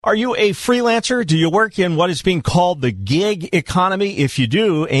Are you a freelancer? Do you work in what is being called the gig economy? If you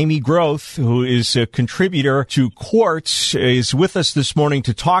do, Amy Groth, who is a contributor to Quartz, is with us this morning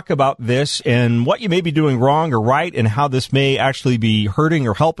to talk about this and what you may be doing wrong or right and how this may actually be hurting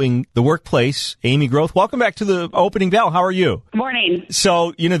or helping the workplace. Amy Groth, welcome back to the opening bell. How are you? Good morning.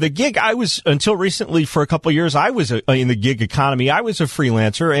 So, the gig, until recently for a couple of years, I was in the gig economy. I was a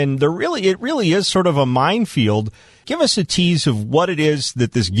freelancer, and it really is sort of a minefield. Give us a tease of what it is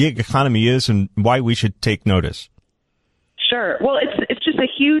that this gig economy is and why we should take notice. Sure. Well, it's just a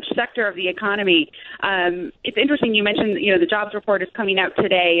huge sector of the economy. It's interesting you mentioned, the jobs report is coming out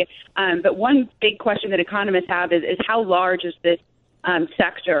today. But one big question that economists have is how large is this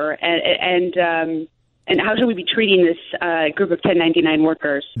sector and how should we be treating this group of 1099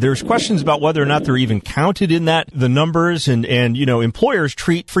 workers? There's questions about whether or not they're even counted in the numbers, and employers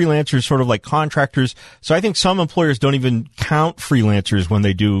treat freelancers sort of like contractors. So I think some employers don't even count freelancers when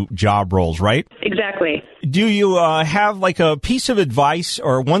they do job roles, right? Exactly. Do you have like a piece of advice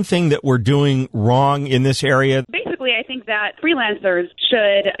or one thing that we're doing wrong in this area? Basically, I think that freelancers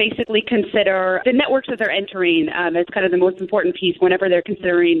should basically consider the networks that they're entering as kind of the most important piece whenever they're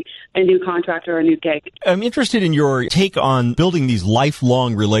considering a new contract or a new gig. I'm interested in your take on building these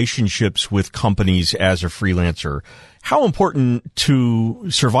lifelong relationships with companies as a freelancer. How important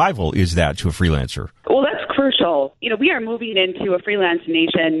to survival is that to a freelancer? Well, that's crucial. We are moving into a freelance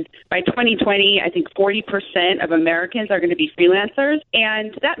nation. By 2020, I think 40% of Americans are going to be freelancers.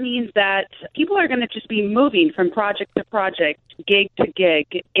 And that means that people are going to just be moving from project to project, gig to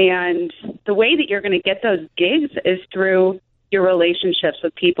gig. And the way that you're going to get those gigs is through your relationships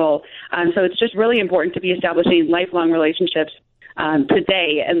with people. So it's just really important to be establishing lifelong relationships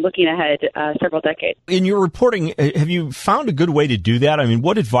today and looking ahead several decades. In your reporting, have you found a good way to do that? I mean,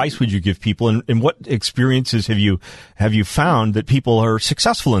 what advice would you give people, and what experiences have you found that people are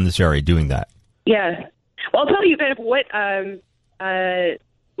successful in this area doing that? Yeah. Well, I'll tell you kind of what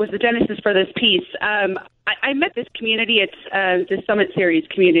was the genesis for this piece. I met this community. It's the Summit Series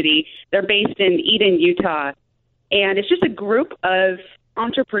community. They're based in Eden, Utah. And it's just a group of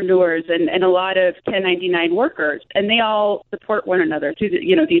entrepreneurs and a lot of 1099 workers, and they all support one another through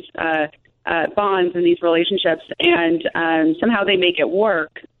these bonds and these relationships, and somehow they make it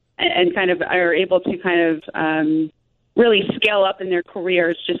work and kind of are able to kind of really scale up in their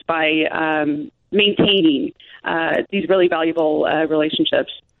careers just by maintaining these really valuable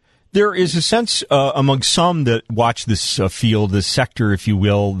relationships. There is a sense among some that watch this field, this sector, if you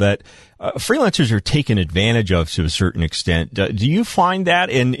will, that freelancers are taken advantage of to a certain extent. Do you find that?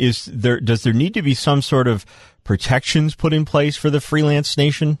 And does there need to be some sort of protections put in place for the freelance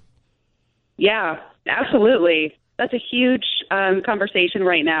nation? Yeah, absolutely. That's a huge conversation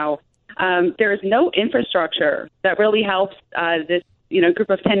right now. There is no infrastructure that really helps this group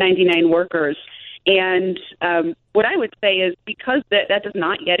of 1099 workers. And what I would say is because that does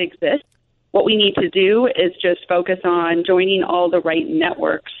not yet exist, what we need to do is just focus on joining all the right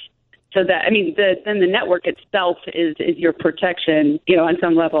networks. So that, then the network itself is your protection, on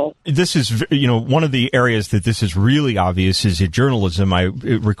some level. This is, one of the areas that this is really obvious is in journalism. I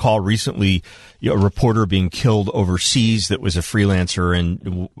recall recently a reporter being killed overseas that was a freelancer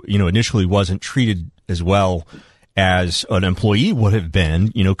and, initially wasn't treated as well as an employee would have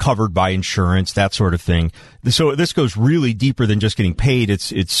been, covered by insurance, that sort of thing. So this goes really deeper than just getting paid.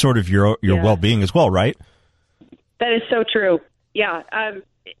 It's sort of your well-being as well, right? That is so true. Yeah.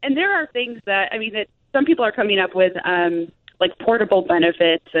 And there are things that some people are coming up with, like portable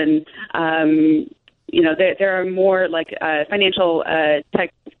benefits and, there are more like financial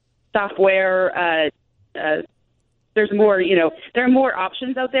tech software. There's more, there are more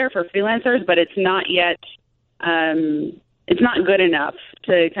options out there for freelancers, but it's not yet it's not good enough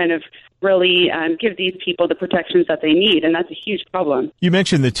to kind of really give these people the protections that they need, and that's a huge problem. You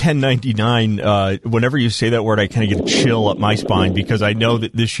mentioned the 1099. Whenever you say that word, I kind of get a chill up my spine because I know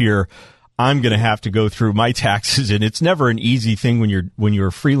that this year I'm going to have to go through my taxes, and it's never an easy thing when you're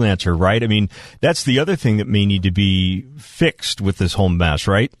a freelancer, right? I mean, that's the other thing that may need to be fixed with this whole mess,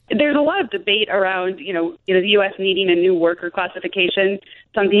 right? There's a lot of debate around, the U.S. needing a new worker classification,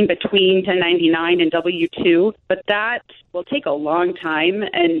 something between 1099 and W-2, but that will take a long time,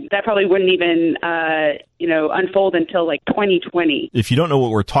 and that probably wouldn't even, unfold until like 2020. If you don't know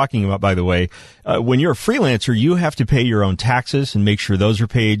what we're talking about, by the way, when you're a freelancer, you have to pay your own taxes and make sure those are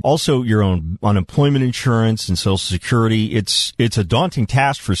paid. Also, your own unemployment insurance and Social Security. It's a daunting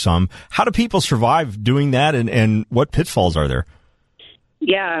task for some. How do people survive doing that, and what pitfalls are there?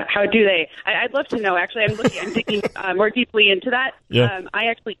 Yeah, how do they? I'd love to know. Actually, I'm digging more deeply into that. Yeah. I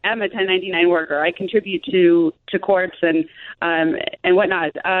actually am a 1099 worker. I contribute to courts and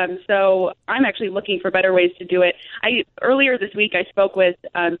whatnot. So I'm actually looking for better ways to do it. Earlier this week, I spoke with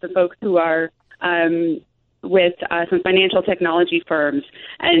some folks who are with some financial technology firms,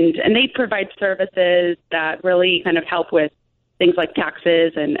 and they provide services that really kind of help with things like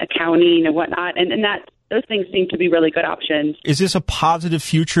taxes and accounting and whatnot, and that those things seem to be really good options. Is this a positive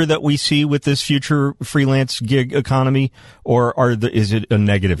future that we see with this future freelance gig economy, or is it a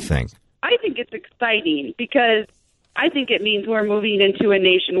negative thing? I think it's exciting because I think it means we're moving into a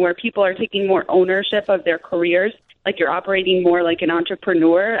nation where people are taking more ownership of their careers. Like you're operating more like an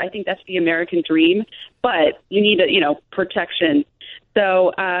entrepreneur. I think that's the American dream, but you need protection.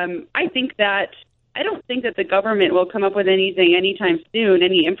 So I don't think that the government will come up with anything anytime soon,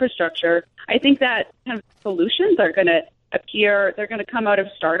 any infrastructure. I think that kind of solutions are going to appear. They're going to come out of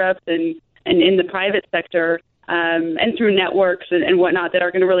startups and in the private sector and through networks and whatnot that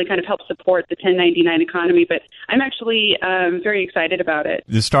are going to really kind of help support the 1099 economy. But I'm actually very excited about it.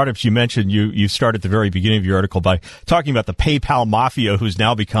 The startups you mentioned, you start at the very beginning of your article by talking about the PayPal mafia, who's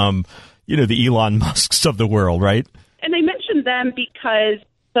now become, the Elon Musks of the world, right? And I mentioned them because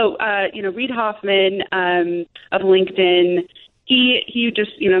Reid Hoffman of LinkedIn, he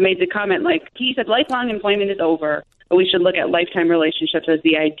just, made the comment, he said lifelong employment is over, but we should look at lifetime relationships as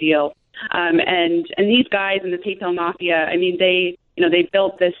the ideal. And these guys in the PayPal mafia, I mean, they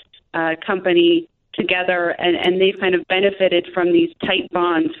built this company together and they've kind of benefited from these tight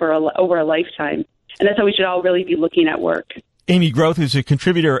bonds for over a lifetime. And that's how we should all really be looking at work. Amy Groth is a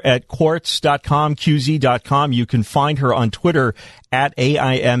contributor at quartz.com, QZ.com. You can find her on Twitter at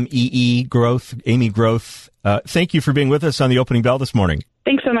AIMEE Groth, Amy Groth. Thank you for being with us on the Opening Bell this morning.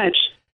 Thanks so much.